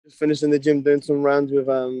finishing the gym, doing some rounds with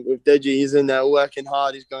Deji. He's in there working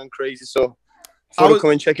hard. He's going crazy. So thought I'd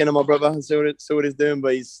come and check in on my brother and see what he's doing.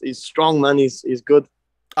 But he's strong, man. He's good.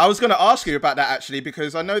 I was going to ask you about that actually,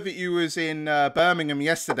 because I know that you was in Birmingham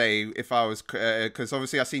yesterday. If I was, because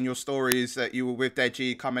obviously I seen your stories that you were with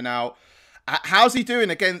Deji coming out. How's he doing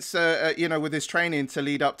against you know, with his training to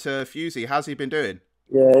lead up to Fousey? How's he been doing?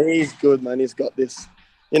 Yeah, he's good, man. He's got this.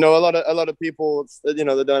 You know, a lot of people, you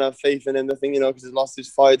know, they don't have faith in him. They think, you know, because he's lost his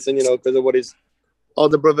fights and, you know, because of what his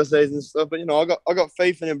other brother says and stuff. But, you know, I got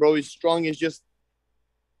faith in him, bro. He's strong. He's just,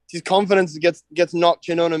 his confidence gets knocked,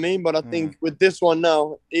 you know what I mean? But I think with this one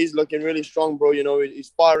now, he's looking really strong, bro. You know,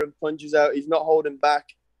 he's firing punches out. He's not holding back.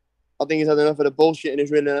 I think he's had enough of the bullshit and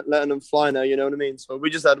he's really letting them fly now, you know what I mean? So we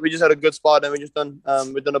just had a good spot and we've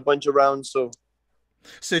done a bunch of rounds, so.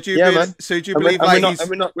 So do you believe like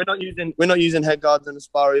we're not using head guards in the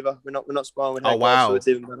spar either. We're not sparring with head guards, so it's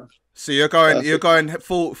even better. So you're going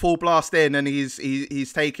full blast in, and he's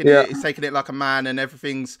taking it. He's taking it like a man, and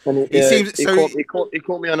everything's. And he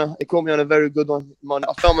caught me on a very good one. Man,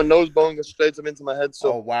 I felt my nose bone go straight up into my head.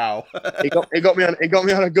 So wow. he got me on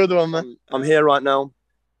a good one, man. I'm here right now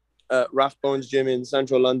at Rathbones Gym in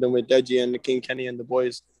central London with Deji and the King Kenny and the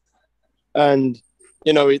boys, and.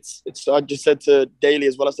 You know, it's. I just said to Daly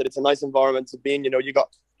as well. I said it's a nice environment to be in. You know, you got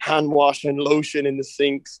hand wash and lotion in the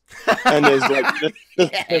sinks, and there's like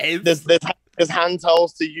there's hand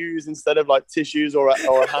towels to use instead of like tissues or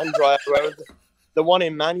a hand dryer. The one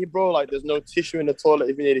in Manny, bro, like there's no tissue in the toilet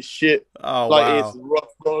if you need a shit. Oh like wow. It's rough,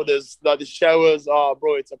 bro. There's like the showers. Oh,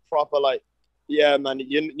 bro, it's a proper like. Yeah, man.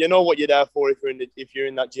 You know what you're there for if you're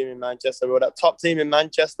in that gym in Manchester, bro. That top team in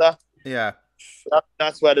Manchester. Yeah.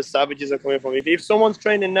 That's where the savages are coming from. If someone's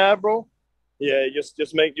training there, bro, yeah,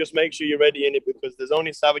 just make sure you're ready in it, because there's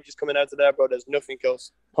only savages coming out of there, bro. There's nothing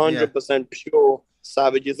else. 100% pure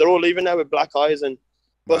savages. They're all leaving there with black eyes and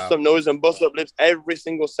bust up nose and bust up lips. Every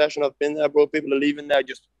single session I've been there, bro, people are leaving there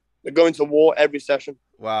they're going to war every session.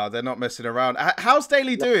 Wow, they're not messing around. How's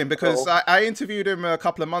Daly doing? Because I interviewed him a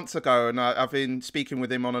couple of months ago, and I've been speaking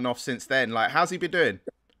with him on and off since then. Like, how's he been doing?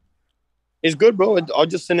 He's good, bro. I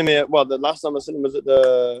just seen him here. Well, the last time I seen him was at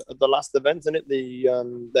the last event, isn't it? The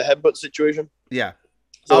headbutt situation. Yeah.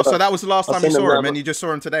 So that was the last time you saw him, and you just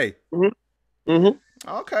saw him today.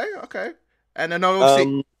 Okay. And then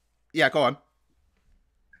obviously, yeah, go on.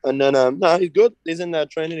 And then no, he's good. He's in there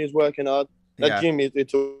training. He's working hard. That gym is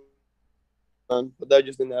but they're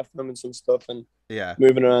just in there filming some stuff and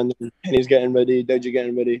moving around. And he's getting ready. Deji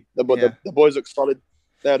getting ready. The boys look solid.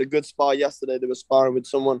 They had a good spar yesterday. They were sparring with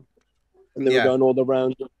someone. And they were going all the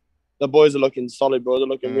rounds. The boys are looking solid, bro. They're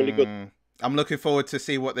looking really good. I'm looking forward to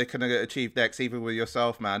see what they can achieve next, even with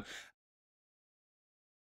yourself, man.